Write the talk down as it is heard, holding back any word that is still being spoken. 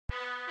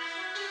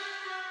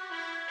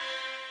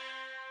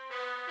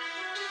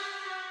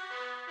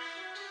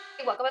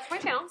Welcome back to my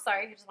channel.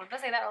 Sorry, I just wanted to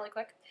say that really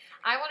quick.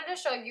 I wanted to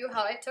show you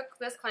how I took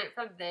this client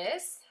from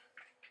this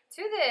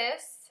to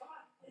this.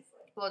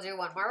 We'll do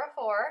one more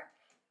before,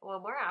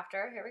 one more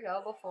after. Here we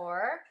go,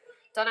 before.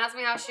 Don't ask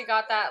me how she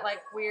got that like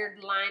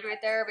weird line right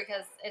there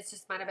because it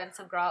just might have been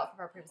some girl from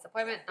her previous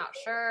appointment, not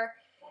sure.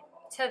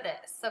 To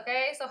this,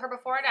 okay? So her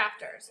before and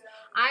afters.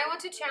 I want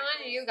to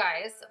challenge you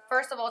guys,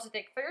 first of all, to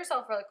think for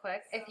yourself really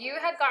quick. If you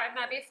had gotten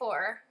that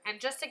before, and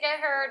just to get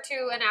her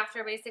to an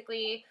after,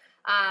 basically,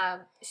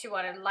 she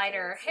wanted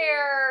lighter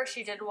hair.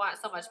 She didn't want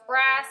so much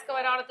brass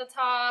going on at the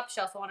top. She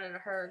also wanted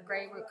her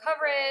gray root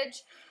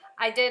coverage.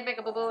 I did make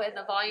a boo-boo in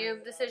the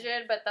volume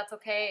decision, but that's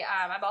okay.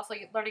 I'm also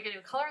learning a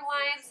new coloring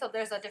line, so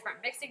there's a different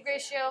mixing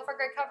ratio for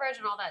gray coverage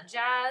and all that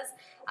jazz.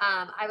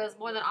 I was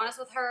more than honest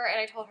with her, and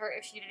I told her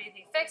if she needed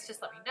anything fixed,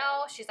 just let me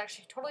know. She's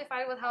actually totally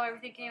fine with how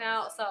everything came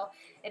out, so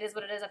it is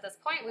what it is at this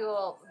point. We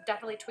will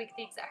definitely tweak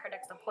things at her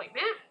next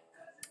appointment.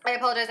 I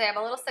apologize, I am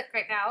a little sick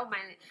right now.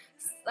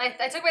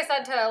 I took my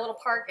son to a little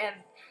park, and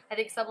I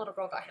think some little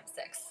girl got him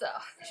sick, so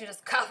she was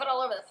just coughing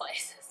all over the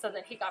place, so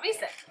then he got me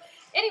sick.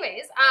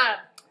 Anyways,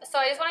 so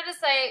I just wanted to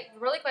say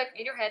really quick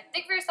in your head,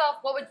 think for yourself,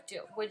 what would you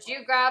do? Would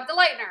you grab the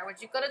lightener?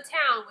 Would you go to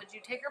town? Would you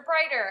take your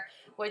brighter?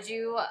 Would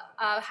you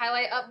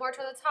highlight up more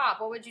to the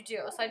top? What would you do?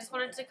 So I just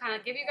wanted to kind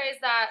of give you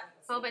guys that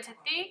moment to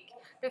think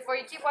before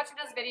you keep watching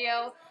this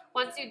video.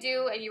 Once you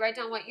do and you write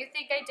down what you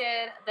think I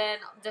did, then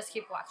just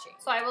keep watching.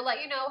 So I will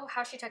let you know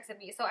how she texted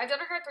me. So I've done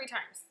her 3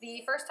 times.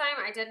 The first time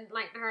I didn't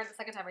lighten her, the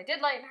second time I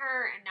did lighten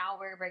her, and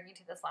now we're bringing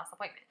to this last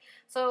appointment.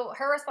 So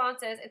her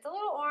response is, it's a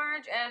little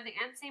orange and the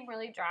ends seem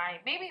really dry.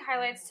 Maybe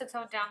highlights to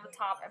tone down the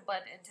top and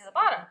blend into the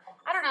bottom.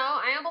 I don't know.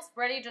 I almost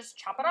ready to just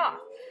chop it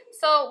off.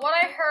 So what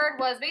I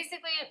heard was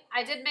basically,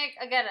 I did make,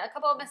 again, a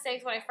couple of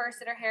mistakes when I first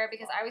did her hair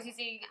because I was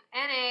using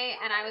NA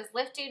and I was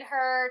lifting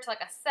her to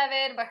like a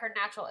 7, but her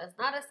natural is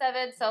not a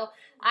 7. So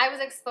I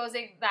was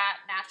exposing that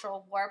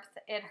natural warmth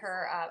in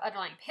her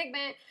underlying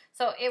pigment.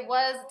 So it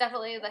was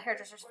definitely the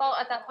hairdresser's fault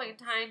at that point in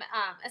time.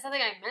 It's something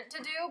I meant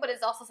to do, but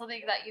it's also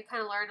something that you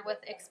kind of learn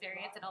with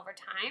experience and over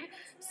time.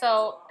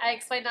 So I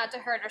explained that to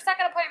her in her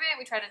second appointment.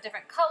 We tried a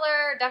different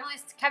color, definitely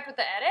kept with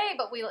the NA,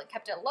 but we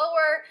kept it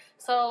lower.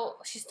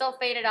 So she still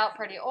faded out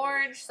pretty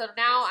orange. So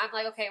now I'm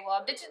like, okay, well,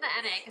 I'm ditching the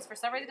NA because for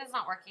some reason it's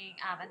not working.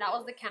 And that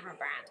was the camera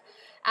brand.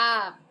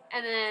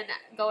 And then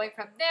going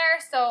from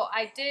there, so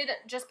I did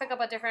just pick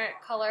up a different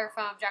color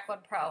from Jack 1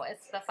 Pro.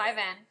 It's the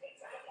 5N,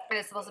 and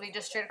it's supposed to be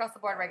just straight across the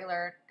board,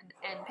 regular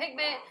and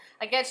pigment.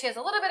 Again, she has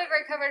a little bit of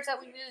gray coverage that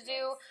we need to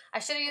do. I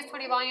should have used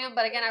 20 volume,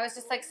 but again, I was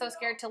just like so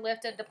scared to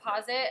lift and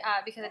deposit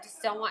because I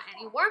just don't want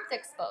any warmth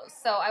exposed.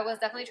 So I was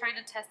definitely trying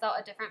to test out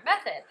a different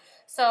method.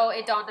 So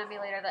it dawned on me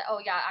later that,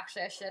 oh yeah,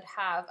 actually I should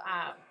have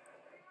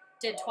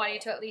did 20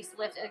 to at least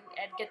lift and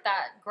get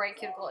that gray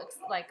cuticle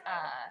like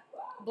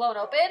blown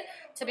open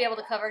to be able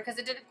to cover, because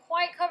it didn't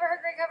quite cover her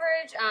gray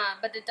coverage,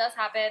 but it does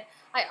happen.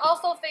 I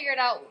also figured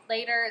out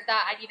later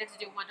that I needed to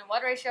do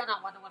 1-to-1 ratio,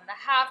 not 1 to 1.5,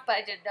 but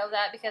I didn't know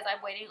that because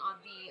I'm waiting on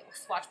the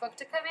swatch book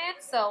to come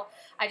in, so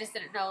I just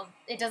didn't know.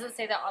 It doesn't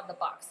say that on the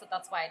box, so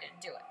that's why I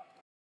didn't do it.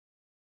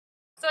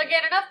 So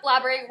again, enough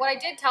blabbering. What I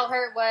did tell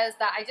her was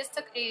that I just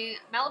took a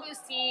Malibu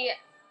C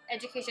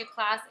education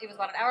class. It was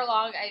about an hour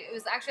long. It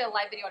was actually a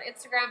live video on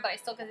Instagram, but I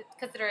still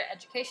consider it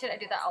education. I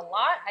do that a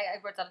lot. I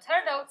wrote down a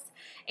ton of notes.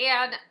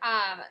 And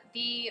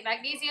the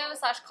magnesium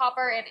 /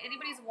 copper in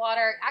anybody's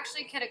water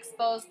actually can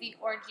expose the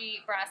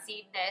orangey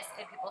brassiness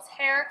in people's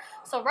hair.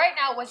 So right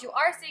now, what you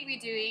are seeing me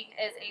doing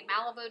is a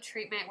Malibu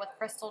treatment with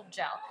crystal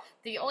gel.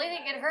 The only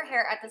thing in her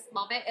hair at this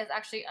moment is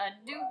actually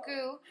a New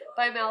Goo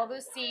by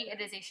Malibu C. It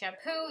is a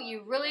shampoo.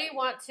 You really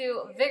want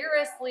to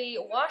vigorously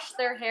wash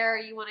their hair.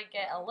 You want to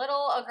get a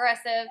little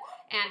aggressive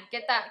and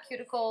get that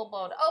cuticle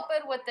blown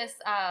open with this,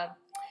 I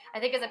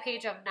think it's a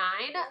page of 9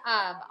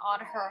 on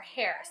her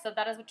hair. So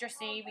that is what you're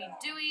seeing me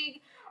doing.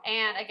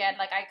 And again,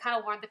 like I kind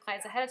of warned the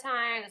clients ahead of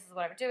time, this is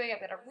what I'm doing. I'm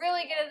going to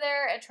really get in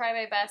there and try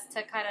my best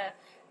to kind of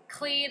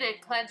clean and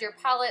cleanse your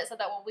palette so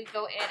that when we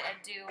go in and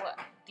do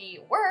the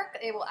work,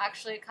 it will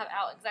actually come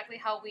out exactly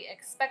how we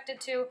expect it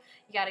to,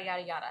 yada,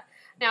 yada, yada.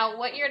 Now,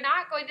 what you're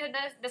not going to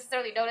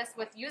necessarily notice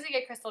with using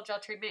a crystal gel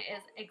treatment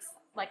is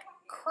like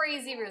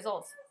crazy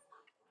results.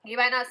 You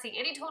might not see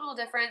any tonal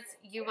difference.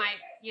 You might,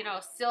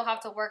 still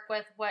have to work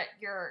with what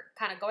you're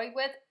kind of going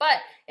with, but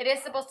it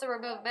is supposed to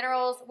remove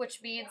minerals,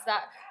 which means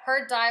that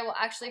her dye will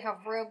actually have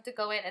room to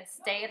go in and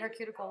stay in her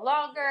cuticle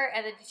longer,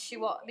 and then she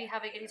won't be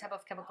having any type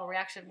of chemical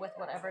reaction with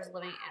whatever's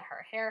living in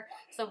her hair.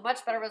 So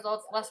much better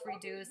results, less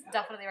redos.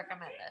 Definitely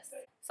recommend this.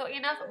 So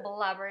enough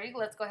blabbering.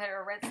 Let's go ahead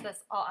and rinse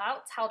this all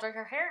out, towel dry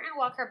her hair, and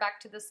walk her back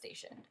to the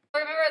station. So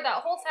remember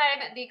that whole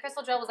time the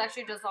crystal gel was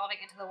actually dissolving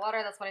into the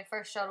water. That's what I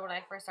first showed when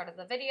I first started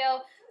the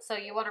video. So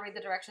you want to read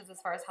the directions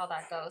as far as how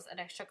that goes, and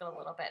I shook it a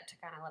little bit to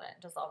kind of let it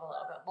dissolve a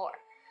little bit more.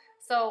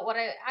 So what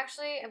I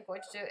actually am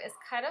going to do is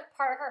kind of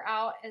part her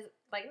out,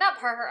 not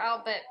part her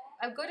out, but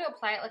I'm going to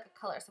apply it like a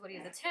color. So I'm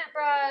going to use a tint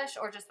brush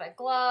or just my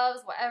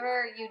gloves,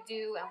 whatever you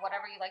do and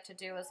whatever you like to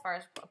do as far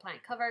as applying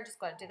cover, just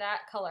go ahead and do that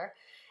color.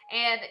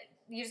 And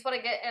you just want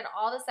to get in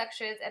all the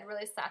sections and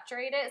really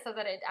saturate it so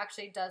that it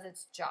actually does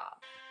its job.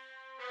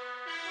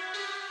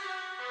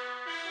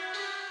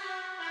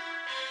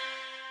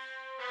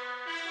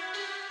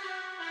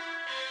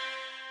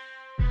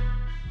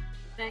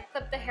 Then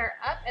clip the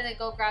hair up and then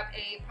go grab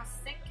a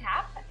processing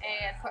cap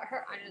and put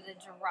her under the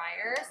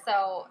dryer.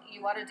 So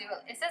you want to do,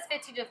 it says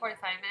 15 to 45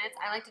 minutes.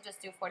 I like to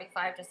just do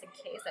 45 just in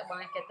case I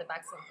want to get the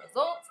maximum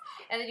results.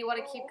 And then you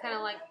want to keep kind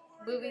of like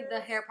moving the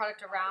hair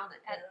product around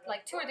at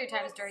like 2 or 3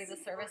 times during the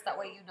service. That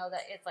way you know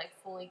that it's like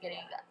fully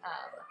getting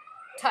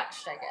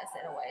touched, I guess,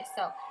 in a way.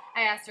 So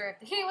I asked her if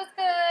the heat was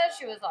good.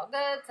 She was all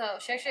good. So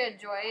she actually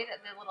enjoyed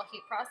the little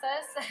heat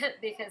process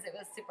because it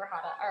was super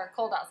hot or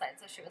cold outside.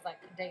 So she was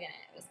like digging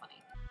it. It was funny.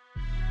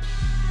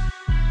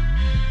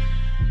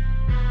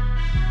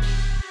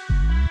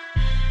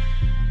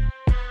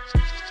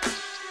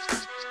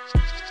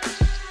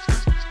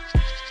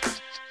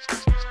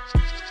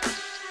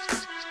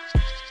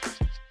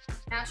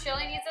 She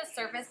only needs a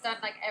service done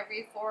like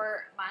every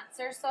 4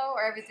 months or so,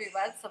 or every 3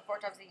 months, so 4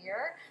 times a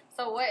year.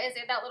 So what is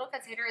in that little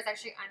container is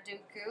actually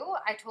undo goo.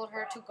 I told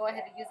her to go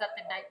ahead and use that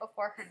the night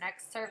before her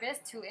next service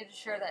to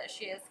ensure that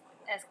she is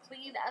as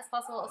clean as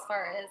possible as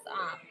far as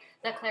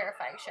the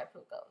clarifying shampoo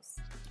goes.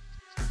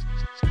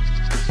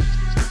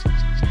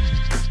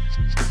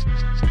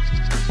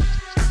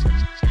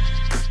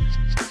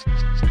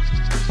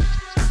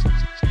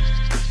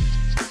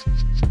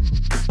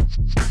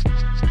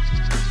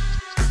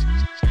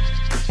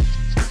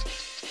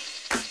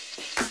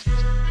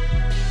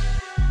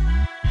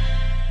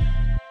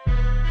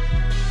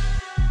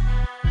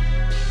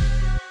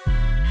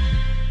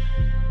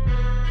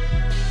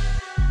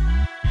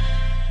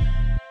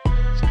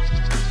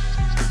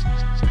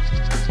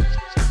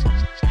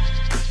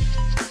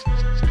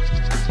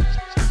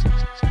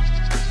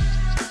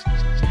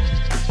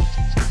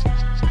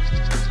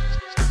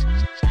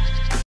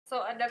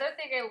 Another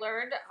thing I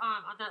learned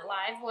on that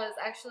live was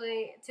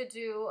actually to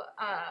do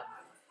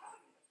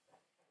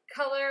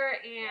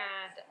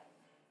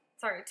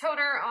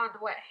toner on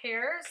wet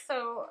hair.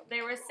 So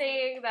they were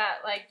saying that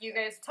like you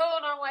guys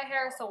tone on wet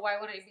hair, so why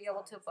wouldn't you be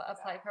able to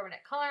apply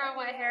permanent color on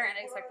wet hair and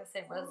expect the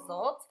same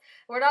results?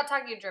 We're not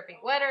talking dripping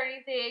wet or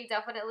anything.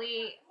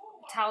 Definitely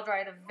towel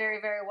dried very,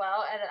 very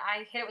well, and then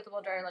I hit it with the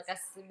blow dryer like a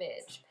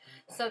smidge.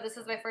 So this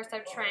is my first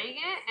time trying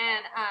it,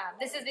 and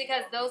this is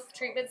because those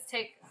treatments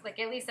take like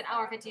at least an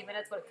hour and 15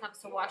 minutes when it comes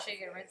to washing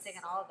and rinsing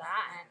and all of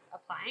that and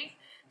applying.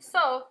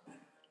 So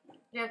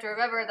you have to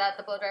remember that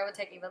the blow dryer would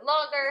take even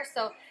longer.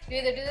 So you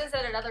either do this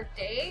at another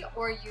day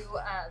or you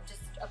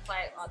just apply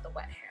it on the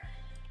wet hair.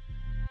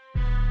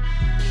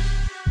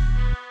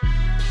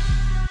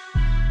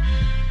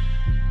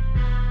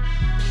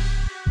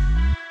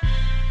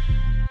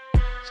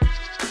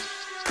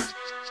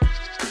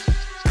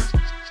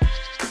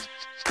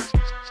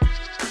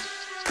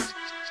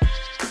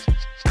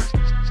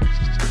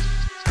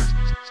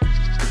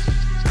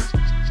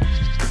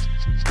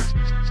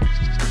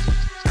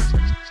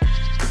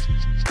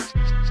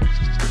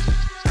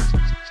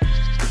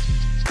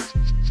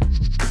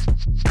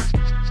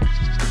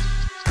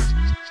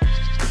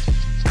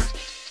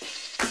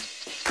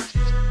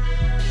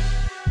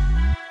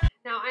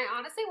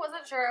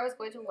 Sure I was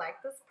going to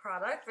like this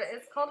product, but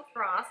it's called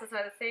Frost. It's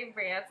by the same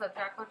brand, so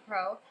Jacqueline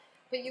Pro.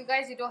 But you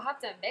guys, you don't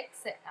have to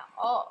mix it at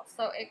all.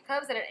 So it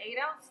comes in an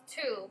 8-ounce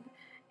tube,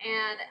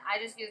 and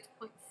I just used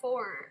 0.4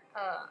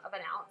 of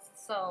an ounce.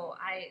 So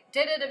I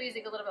did end up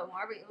using a little bit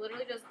more, but you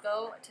literally just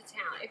go to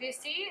town. If you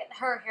see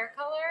her hair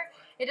color,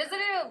 it doesn't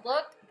even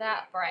look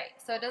that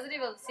bright. So it doesn't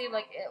even seem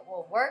like it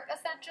will work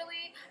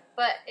essentially,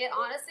 but it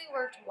honestly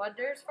worked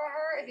wonders for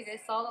her. If you guys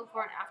saw the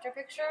before and after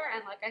picture,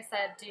 and like I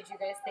said, did you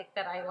guys think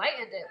that I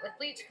lightened it with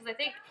bleach? Because I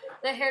think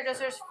the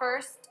hairdresser's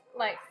first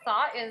like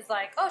thought is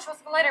like, oh, she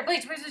wants some lighter,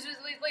 bleach, bleach, bleach,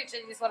 bleach, bleach,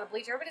 and you just want to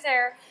bleach everybody's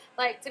hair.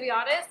 Like, to be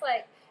honest,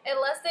 like,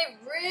 unless they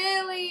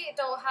really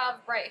don't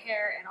have bright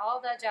hair and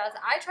all that jazz,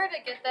 I try to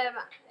get them,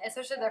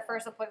 especially their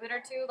first appointment or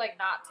two, like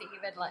not to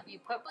even let me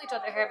put bleach on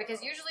their hair,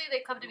 because usually they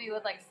come to me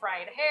with like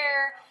fried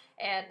hair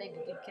and they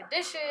need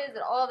conditions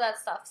and all that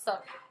stuff. So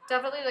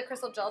definitely the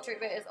crystal gel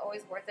treatment is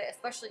always worth it,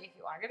 especially if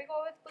you are going to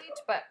go with bleach.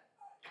 But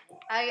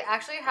I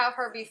actually have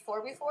her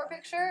before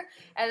picture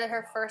and then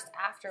her first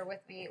after with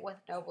me with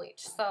no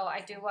bleach. So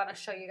I do want to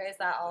show you guys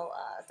that. I'll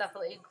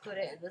definitely include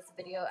it in this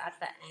video at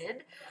the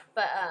end.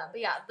 But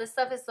yeah, this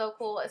stuff is so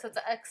cool. So it's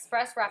an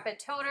express rapid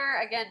toner.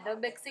 Again, no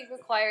mixing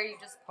required. You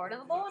just pour it in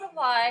the bowl and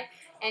apply.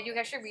 And you can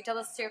actually retail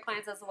this to your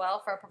clients as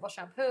well for a purple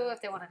shampoo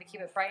if they wanted to keep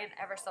it bright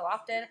ever so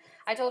often.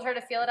 I told her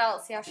to feel it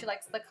out, see how she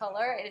likes the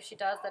color, and if she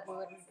does, then we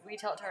would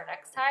retail it to her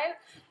next time.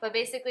 But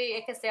basically,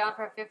 it can stay on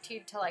for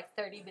 15 to like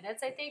 30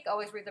 minutes, I think.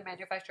 Always always read the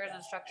manufacturer's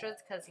instructions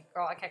because,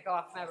 girl, I can't go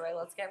off memory.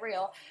 Let's get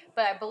real.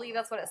 But I believe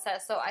that's what it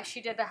says. So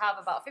she did have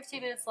about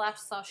 15 minutes left,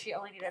 so she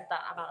only needed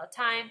that amount of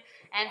time.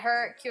 And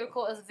her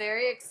cuticle is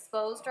very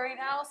exposed right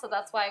now, so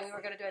that's why we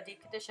were going to do a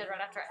deep condition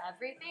right after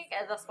everything.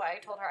 And that's why I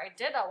told her I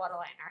did not want to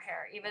lighten her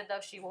hair, even though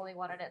she only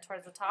wanted it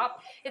towards the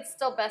top. It's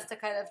still best to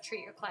kind of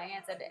treat your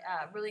clients and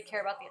really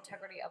care about the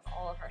integrity of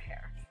all of her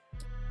hair.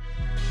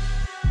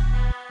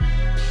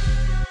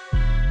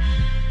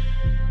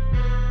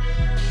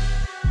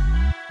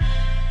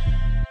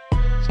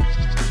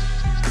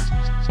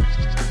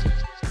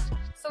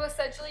 So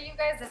essentially, you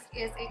guys, this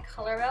is a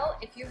color melt.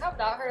 If you have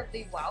not heard of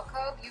the Wow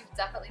Code, you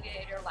definitely need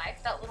it in your life.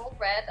 That little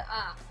red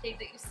thing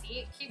that you see,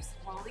 it keeps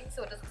rolling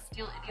so it doesn't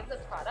steal any of the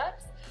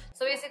products.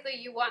 So basically,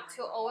 you want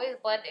to always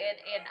blend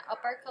in an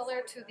upper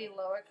color to the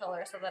lower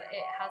color so that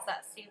it has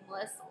that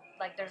seamless,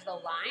 like there's no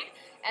line.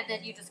 And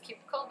then you just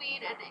keep combing,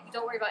 and you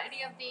don't worry about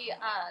any of the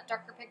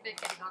darker pigment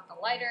getting on the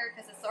lighter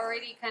because it's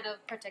already kind of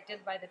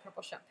protected by the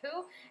purple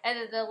shampoo. And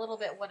then the little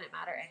bit wouldn't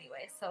matter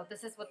anyway. So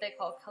this is what they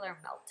call color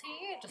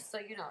melty, just so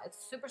you know.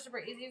 It's super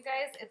easy, you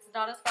guys. It's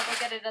not as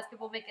complicated as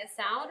people make it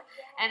sound,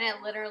 and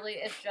it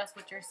literally is just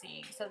what you're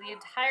seeing. So the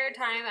entire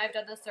time I've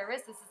done this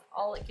service, this is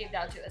all it came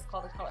down to. It's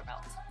called a color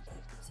melt.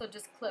 So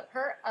just clip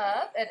her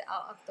up and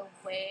out of the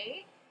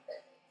way,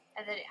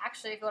 and then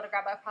actually go to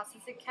grab my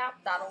processing cap.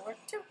 That'll work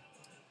too.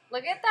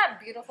 Look at that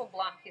beautiful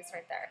blonde piece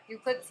right there. You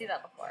couldn't see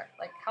that before.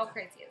 Like, how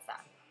crazy is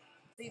that?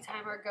 The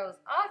timer goes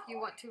off. You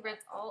want to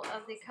rinse all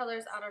of the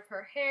colors out of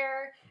her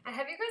hair. And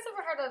have you guys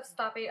ever heard of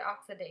stopping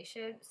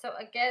oxidation? So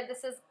again,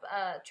 this is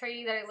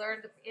training that I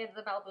learned in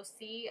the Malibu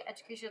C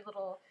education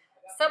little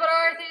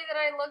seminar thing that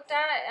I looked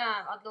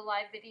at on the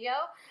live video.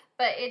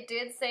 But it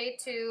did say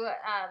to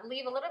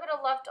leave a little bit of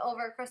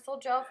leftover crystal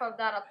gel from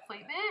that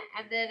appointment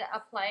and then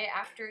apply it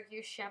after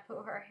you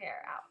shampoo her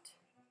hair out.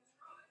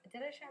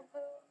 Did I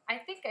shampoo?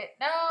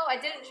 No, I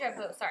didn't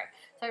shampoo, sorry.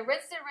 So I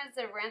rinsed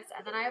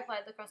and then I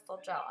applied the crystal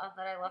gel, and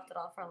then I left it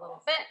on for a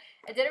little bit.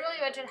 I didn't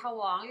really mention how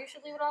long you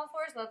should leave it on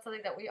for, so that's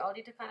something that we all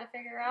need to kind of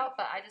figure out,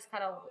 but I just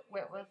kind of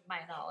went with my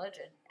knowledge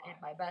and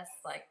my best,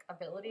 like,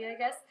 ability, I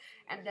guess.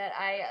 And then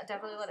I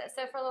definitely let it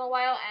sit for a little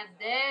while, and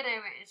then I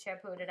went and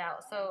shampooed it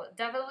out. So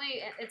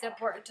definitely it's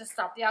important to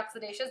stop the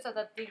oxidation so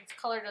that the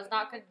color does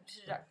not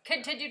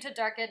continue to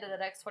darken in the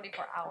next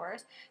 24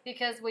 hours.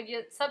 Because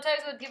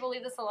sometimes when people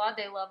leave the salon,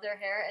 they love their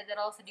hair, and then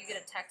all of a sudden you get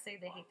a text saying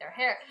they hate their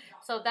hair.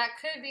 So that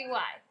could be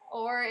why.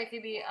 Or it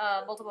could be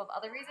multiple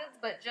other reasons,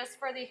 but just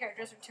for the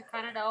hairdresser to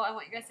kind of know, I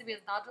want you guys to be as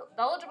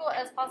knowledgeable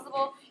as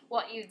possible.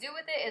 What you do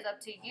with it is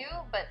up to you,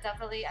 but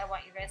definitely I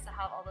want you guys to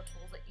have all the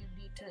tools that you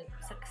need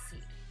to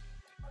succeed.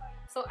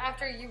 So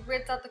after you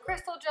rinse out the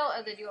crystal gel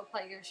and then you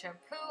apply your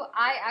shampoo,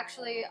 I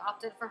actually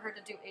opted for her to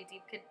do a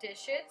deep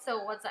condition.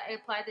 So once I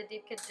applied the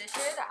deep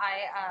condition,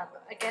 I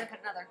again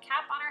put another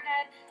cap on her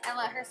head and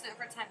let her sit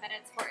for 10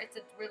 minutes for it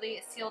to really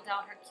seal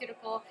down her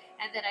cuticle,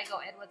 and then I go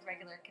in with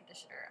regular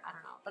conditioner. I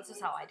don't know, that's just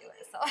how I do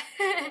it. So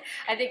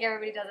I think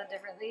everybody does it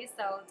differently.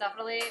 So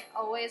definitely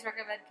always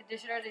recommend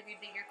conditioners if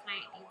you think your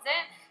client needs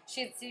it.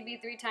 She'd seen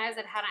me 3 times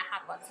and hadn't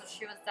had one, so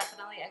she was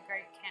definitely a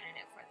great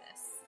candidate for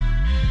this.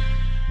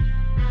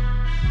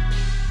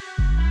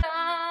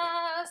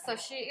 So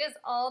she is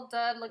all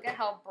done. Look at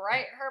how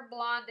bright her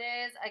blonde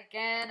is.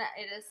 Again,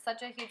 it is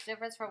such a huge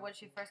difference from when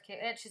she first came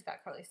in. She's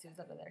got curly Sues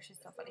under there. She's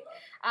so funny.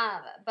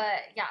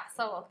 But yeah,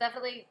 so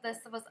definitely this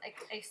was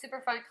a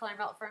super fun color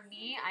melt for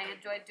me. I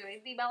enjoyed doing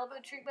the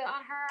Malibu treatment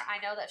on her.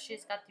 I know that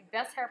she's got the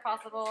best hair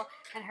possible,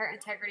 and her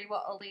integrity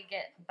will only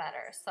get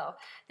better. So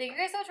thank you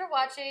guys so much for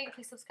watching.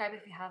 Please subscribe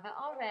if you haven't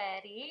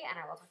already, and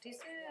I will talk to you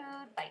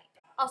soon. Bye.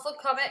 Also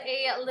comment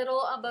a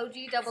little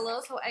emoji down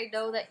below so I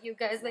know that you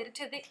guys made it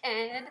to the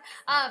end.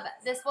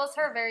 This was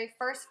her very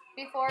first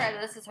before,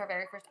 and this is her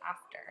very first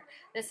after.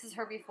 This is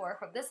her before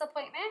from this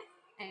appointment,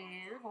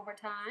 and one more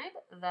time,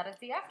 that is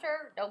the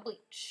after. No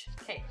bleach.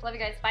 Okay, love you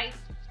guys. Bye.